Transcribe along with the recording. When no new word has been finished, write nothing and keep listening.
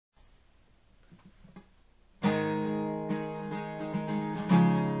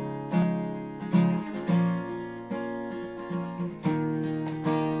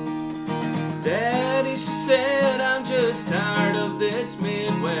Daddy, she said, I'm just tired of this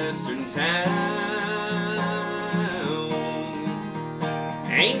Midwestern town.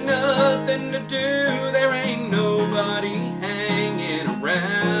 Ain't nothing to do, there ain't nobody hanging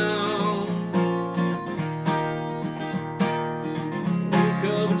around. Woke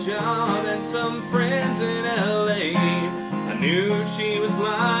up a job and some friends in LA. I knew she was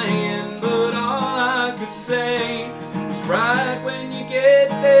lying, but all I could say was, right when you get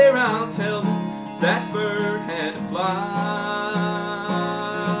there, I'll tell them that bird had to fly.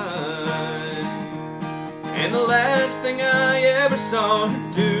 And the last thing I ever saw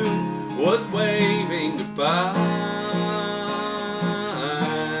her do was waving goodbye.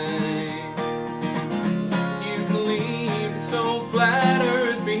 You can leave this old flat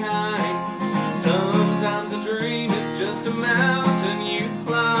earth behind. Sometimes a dream is just a mountain you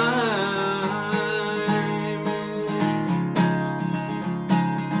climb.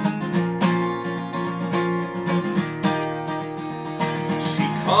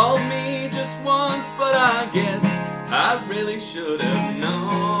 Called me just once, but I guess I really should have known.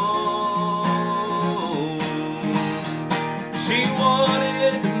 She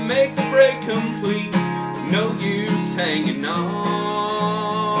wanted to make the break complete, no use hanging on.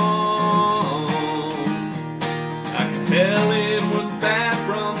 I could tell it was bad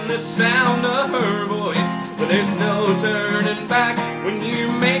from the sound of her voice, but there's no turning back when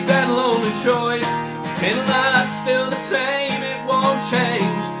you make that lonely choice. And life's still the same, it won't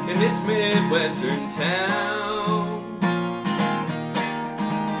change in this Midwestern town.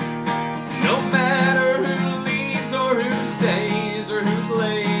 No matter who leaves or who stays or who's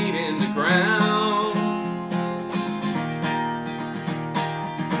laid in the ground.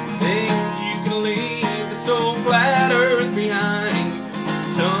 Think you can leave this old flat earth behind.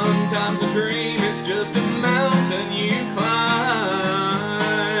 Sometimes a dream is just a mountain you climb.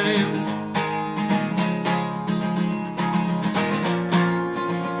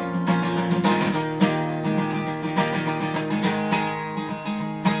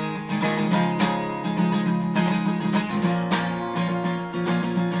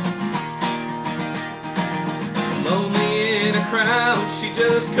 Crowd, she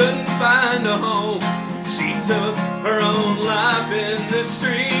just couldn't find a home. She took her own life in the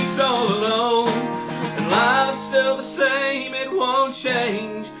streets all alone. And life's still the same, it won't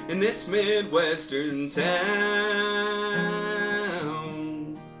change in this Midwestern town.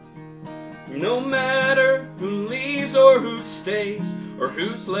 No matter who leaves or who stays or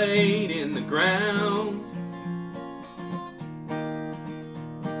who's laid in the ground.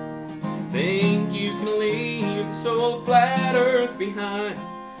 Think you can leave this old flat earth behind.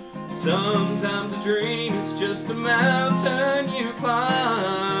 Sometimes a dream is just a mountain you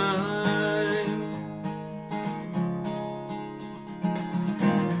climb.